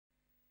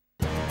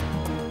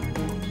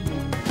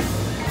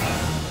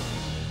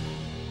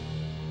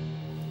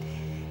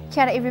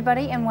Kia ora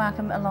everybody and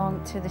welcome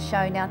along to the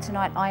show. Now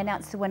tonight I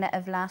announced the winner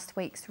of last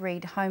week's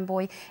Reid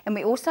Homeboy, and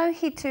we also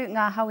head to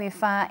Ngā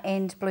Hauiwha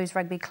and Blues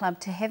Rugby Club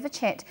to have a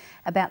chat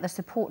about the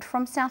support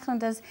from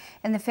Southlanders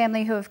and the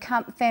families who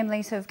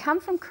have come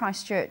from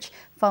Christchurch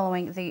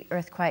following the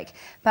earthquake.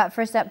 But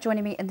first up,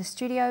 joining me in the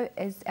studio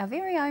is our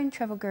very own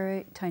travel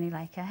guru, Tony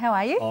Laker. How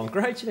are you? I'm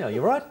great, Janelle.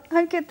 You right?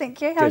 I'm good, thank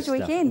you. How was your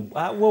weekend?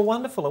 Well,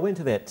 wonderful. I went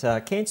to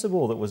that cancer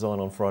ball that was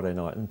on Friday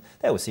night, and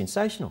that was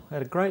sensational. I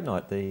had a great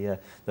night. The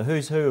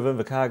who's who of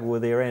Invercargill were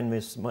there, and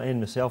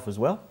myself as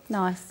well.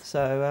 Nice.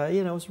 So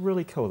you know, it was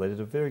really cool. They did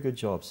a very good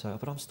job. So,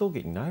 but I'm still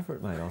getting over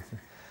it, mate.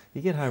 You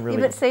get home really...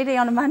 You're a bit seedy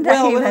on a Monday.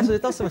 Well,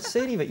 it doesn't sound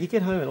seedy, but you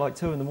get home at like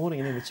 2 in the morning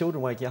and then the children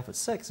wake you up at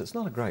 6. It's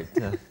not a great...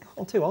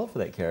 I'm too old for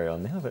that carry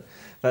on now,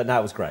 but no,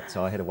 it was great.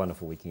 So I had a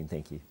wonderful weekend,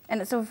 thank you. And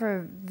it's all for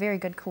a very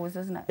good cause,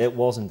 isn't it? It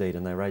was indeed,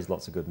 and they raised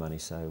lots of good money,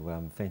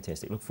 so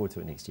fantastic. Look forward to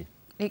it next year.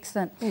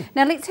 Excellent.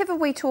 Now let's have a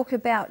wee talk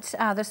about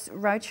this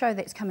roadshow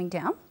that's coming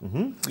down.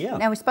 Yeah.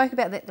 Now we spoke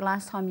about that the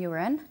last time you were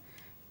in,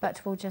 but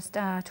we'll just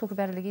talk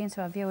about it again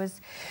so our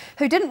viewers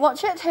who didn't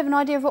watch it have an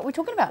idea of what we're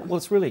talking about. Well,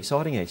 it's really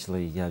exciting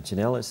actually,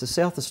 Janelle. It's the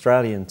South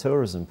Australian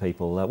tourism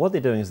people. What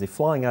they're doing is they're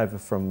flying over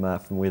from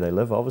where they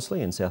live,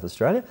 obviously, in South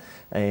Australia,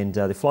 and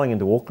they're flying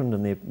into Auckland,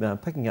 and they're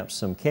picking up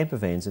some camper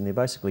vans, and they're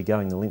basically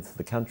going the length of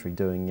the country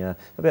doing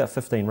about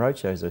 15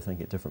 roadshows, I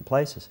think, at different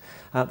places.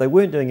 They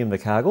weren't doing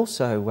Invercargill,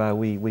 so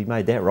we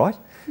made that right,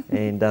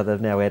 and they've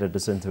now added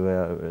us into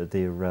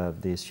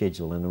their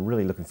schedule, and I'm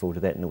really looking forward to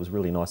that, and it was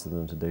really nice of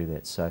them to do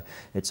that. So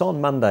it's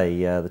on Monday,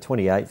 the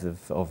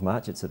 28th of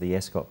March. It's at the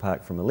Ascot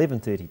Park from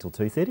 11:30 till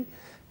 2:30,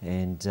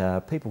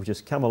 and people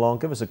just come along,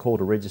 give us a call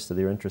to register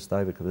their interest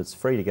over, because it's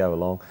free to go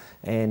along,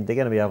 and they're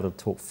going to be able to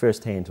talk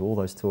firsthand to all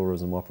those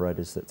tourism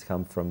operators that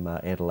come from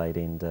Adelaide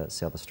and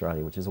South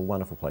Australia, which is a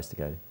wonderful place to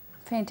go to.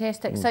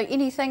 Fantastic. So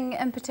anything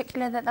in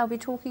particular that they'll be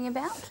talking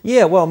about?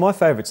 Yeah, well, my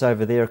favourites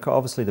over there are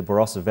obviously the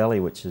Barossa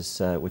Valley, which is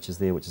there,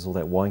 which is all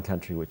that wine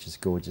country, which is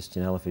gorgeous.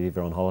 Janelle, if you're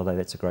ever on holiday,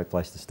 that's a great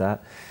place to start.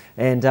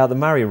 And the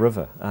Murray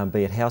River,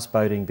 be it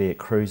houseboating, be it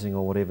cruising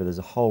or whatever, there's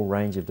a whole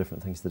range of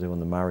different things to do on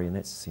the Murray, and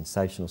that's a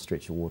sensational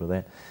stretch of water,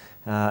 that.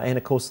 And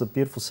of course the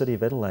beautiful city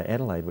of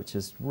Adelaide, which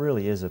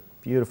really is a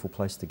beautiful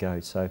place to go.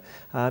 So,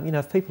 you know,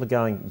 if people are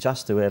going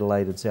just to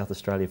Adelaide in South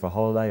Australia for a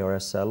holiday, or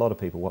else a lot of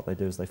people, what they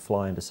do is they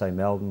fly into, say,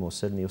 Melbourne or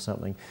Sydney or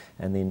something,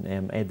 and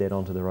then add that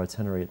onto their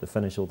itinerary at the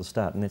finish or the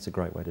start, and that's a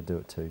great way to do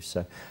it too.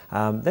 So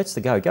that's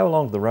the go. Go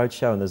along to the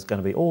roadshow, and there's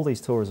going to be all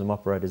these tourism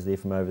operators there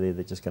from over there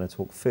that are just going to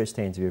talk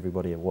firsthand to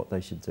everybody of what they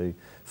should do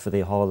for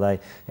their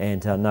holiday,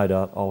 and no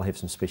doubt I'll have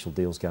some special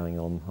deals going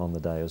on the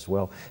day as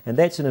well. And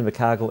that's in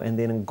Invercargill, and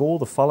then in Gore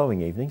the following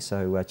evening,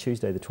 so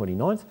Tuesday the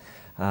 29th,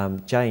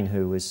 Jane,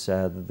 who is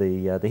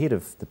the head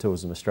of the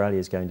Tourism Australia,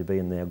 is going to be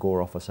in their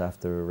Gore office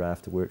after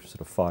work, sort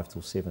of 5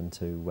 till 7,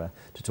 to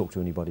talk to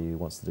anybody who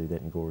wants to do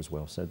that in Gore as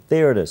well. So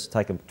there it is.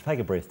 Take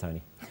a breath,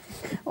 Tony.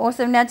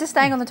 Awesome. Now, just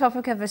staying on the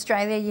topic of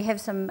Australia, you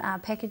have some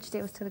package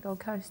deals to the Gold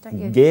Coast, don't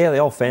you? Yeah, the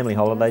old family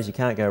holidays. You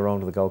can't go wrong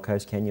to the Gold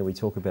Coast, can you? We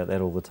talk about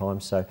that all the time.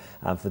 So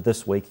for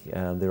this week,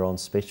 they're on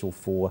special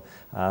for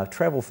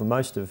travel for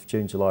most of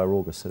June, July or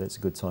August. So that's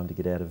a good time to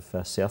get out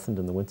of Southland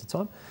in the winter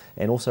time.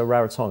 And also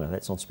Rarotonga,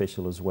 that's on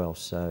special as well.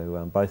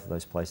 So both of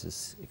those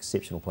places,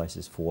 exceptional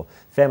places for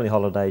family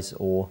holidays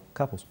or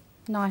couples.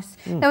 Nice.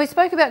 Now we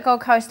spoke about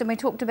Gold Coast and we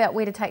talked about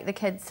where to take the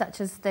kids,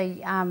 such as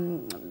the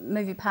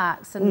movie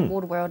parks and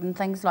Waterworld and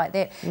things like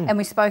that. And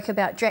we spoke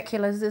about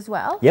Dracula's as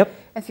well. Yep.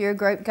 If you're a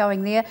group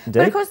going there. Indeed.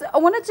 But of course, I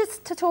wanted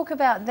just to talk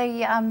about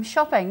the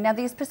shopping. Now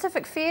there's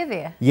Pacific Fair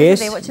there,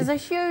 yes, which is a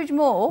huge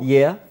mall.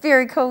 Yeah.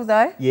 Very cool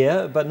though.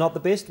 Yeah, but not the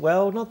best.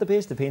 Well, not the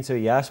best, depends who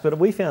you ask. But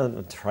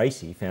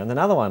Tracy found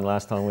another one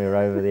last time we were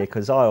over there,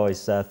 because I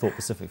always thought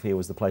Pacific Fair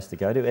was the place to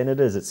go to, and it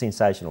is. It's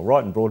sensational.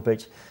 Right in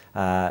Broadbeach,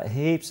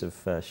 heaps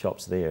of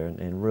shops there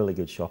and really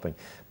good shopping.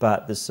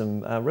 But there's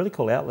some really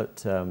cool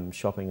outlet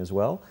shopping as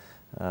well.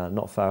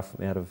 Not far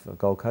from out of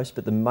Gold Coast,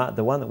 but the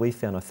one that we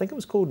found, I think it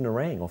was called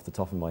Nerang off the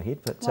top of my head,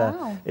 but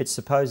wow. It's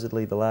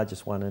supposedly the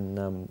largest one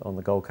on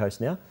the Gold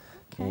Coast now.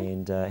 Okay.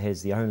 And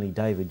has the only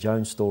David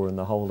Jones store in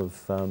the whole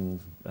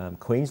of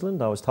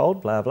Queensland, I was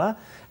told, blah, blah.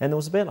 And there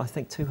was about, I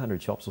think,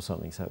 200 shops or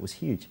something, so it was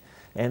huge.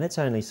 And that's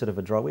only sort of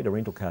a drive. We had a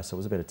rental car, so it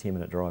was about a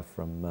 10-minute drive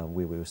from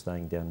where we were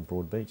staying down in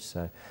Broadbeach.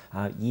 So,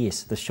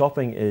 yes, the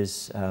shopping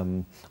is...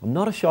 I'm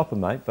not a shopper,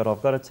 mate, but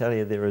I've got to tell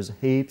you, there is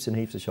heaps and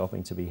heaps of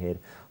shopping to be had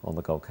on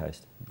the Gold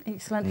Coast.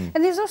 Excellent.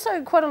 And there's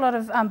also quite a lot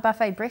of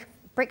buffet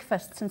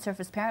breakfasts in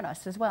Surfers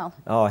Paradise as well.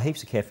 Oh,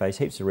 heaps of cafes,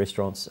 heaps of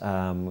restaurants.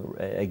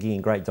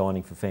 Again, great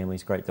dining for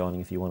families, great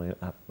dining if you want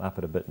to up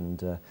it a bit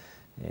and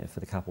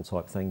for the couple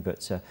type thing.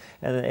 But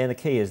and the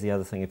key is the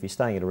other thing, if you're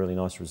staying at a really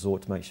nice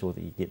resort, to make sure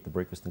that you get the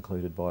breakfast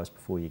included by us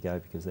before you go,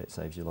 because that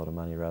saves you a lot of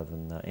money rather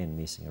than and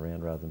messing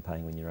around rather than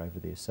paying when you're over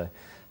there. So,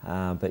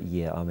 but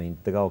yeah, I mean,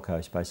 the Gold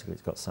Coast basically,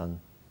 it's got sun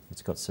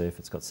It's got surf,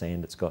 it's got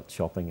sand, it's got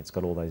shopping, it's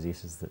got all those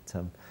S's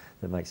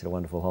that makes it a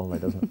wonderful holiday,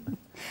 doesn't it?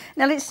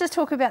 Now let's just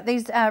talk about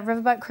these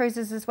riverboat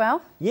cruises as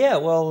well. Yeah,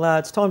 well,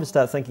 it's time to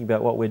start thinking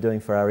about what we're doing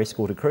for our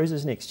escorted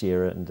cruises next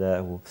year, and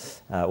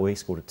or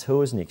escorted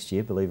tours next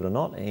year, believe it or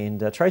not.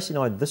 And Tracy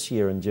and I this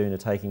year in June are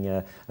taking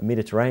a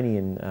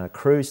Mediterranean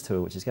cruise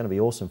tour, which is going to be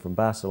awesome, from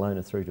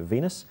Barcelona through to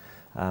Venice.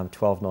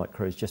 12-night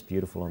cruise, just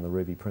beautiful, on the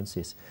Ruby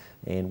Princess.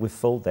 And we've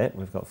filled that.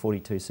 We've got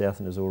 42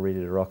 Southerners all ready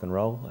to rock and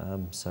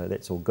roll, so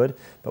that's all good.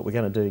 But we're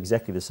going to do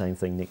exactly the same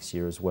thing next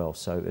year as well.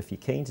 So if you're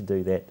keen to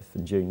do that for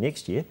June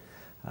next year,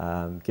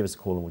 give us a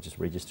call and we'll just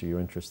register your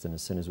interest, and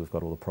as soon as we've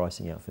got all the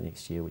pricing out for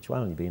next year, which will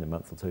only be in a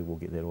month or two, we'll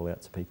get that all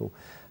out to people.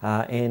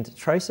 And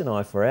Trace and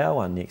I, for our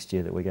one next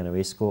year that we're going to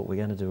escort, we're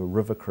going to do a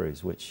river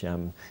cruise, which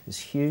is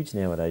huge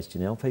nowadays,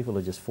 Janelle. People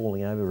are just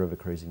falling over river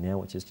cruising now,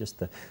 which is just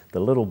the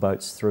little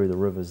boats through the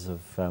rivers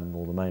of,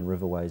 or the main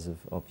riverways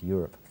of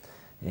Europe.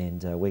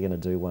 And we're going to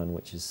do one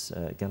which is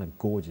going to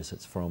gorgeous.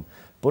 It's from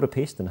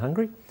Budapest in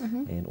Hungary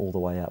and all the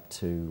way up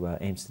to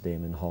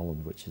Amsterdam in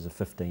Holland, which is a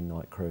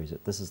 15-night cruise.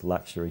 This is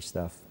luxury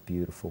stuff,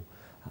 beautiful,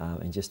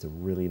 and just a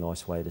really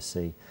nice way to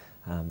see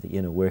the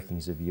inner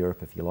workings of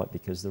Europe, if you like,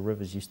 because the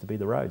rivers used to be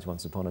the roads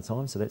once upon a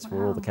time, so that's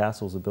where all the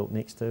castles are built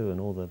next to, and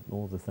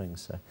all the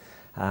things.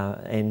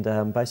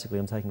 So, basically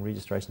I'm taking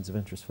registrations of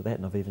interest for that,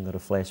 and I've even got a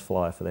flash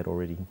flyer for that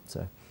already,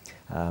 so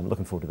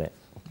looking forward to that.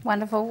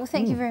 Wonderful. Well,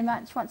 thank you very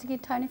much once again,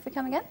 Tony, for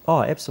coming in.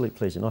 Oh, absolute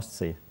pleasure. Nice to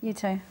see you. You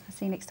too. I'll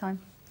see you next time.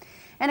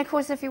 And of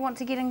course, if you want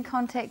to get in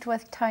contact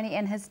with Tony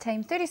and his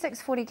team,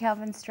 3640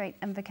 Calvin Street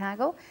in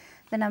Invercargill,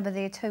 the number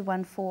there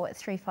 214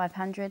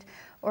 3500,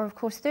 or of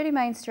course 30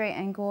 Main Street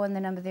in Gore, and the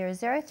number there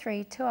is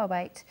 03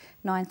 208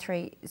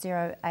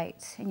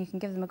 9308, and you can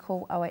give them a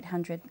call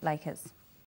 0800 Lakers.